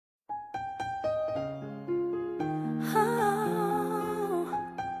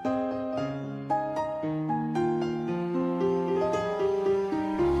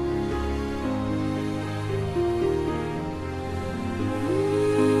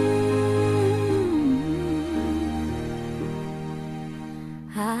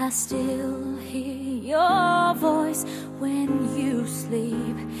still hear your voice when you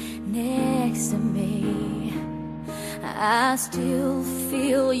sleep next to me. I still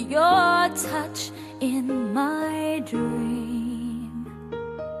feel your touch in my dream.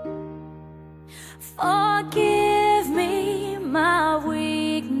 Forgive me my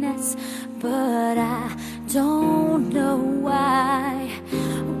weakness, but I don't know why.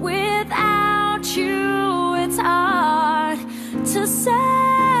 Without you, it's hard to survive.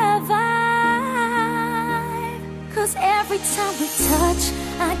 'Cause every time we touch,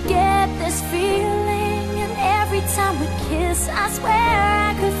 I get this feeling, and every time we kiss, I swear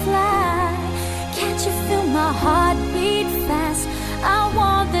I could fly. Can't you feel my heart beat fast? I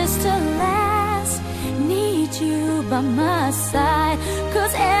want this to last. Need you by my side.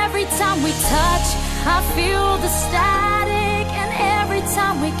 'Cause every time we touch, I feel the static, and every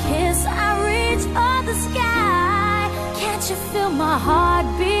time we kiss, I reach for the sky. Can't you feel my heart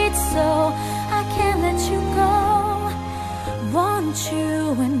beat so I can't let you go? Want you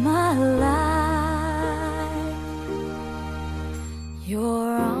in my life. Your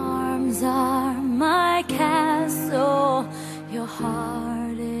arms are my castle, your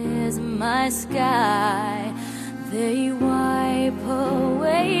heart is my sky. They wipe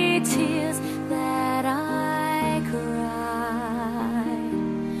away tears that I cry.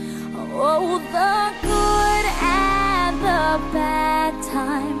 Oh, the good and the bad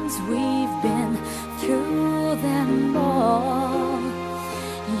times, we've been through them all.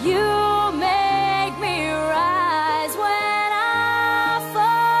 You make me rise when I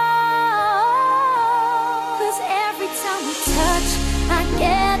fall. 'Cause every time we touch, I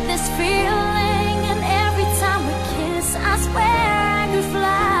get this feeling, and every time we kiss, I swear I could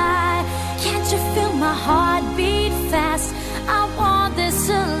fly. Can't you feel my heart beat fast? I want this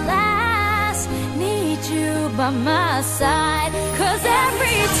to last. Need you by my side. 'Cause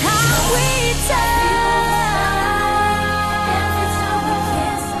every time we touch, every time we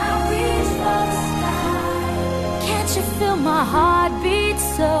kiss, I reach for the sky. Can't you feel my heart beat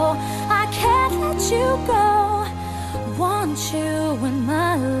so I can't let you go? Want you in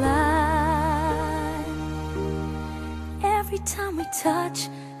my life. Every time we touch,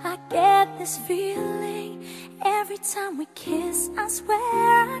 I get this feeling. Every time we kiss, I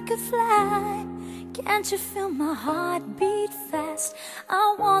swear I could fly. Can't you feel my heart beat fast? I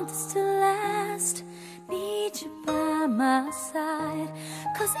want this to last. Need you by my side.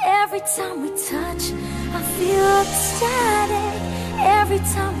 'Cause every time we touch, I feel the static. Every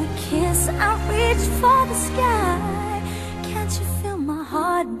time we kiss, I reach for the sky. Can't you feel my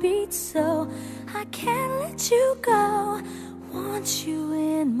heart beat so I can't let you go? Want you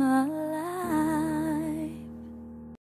in my life.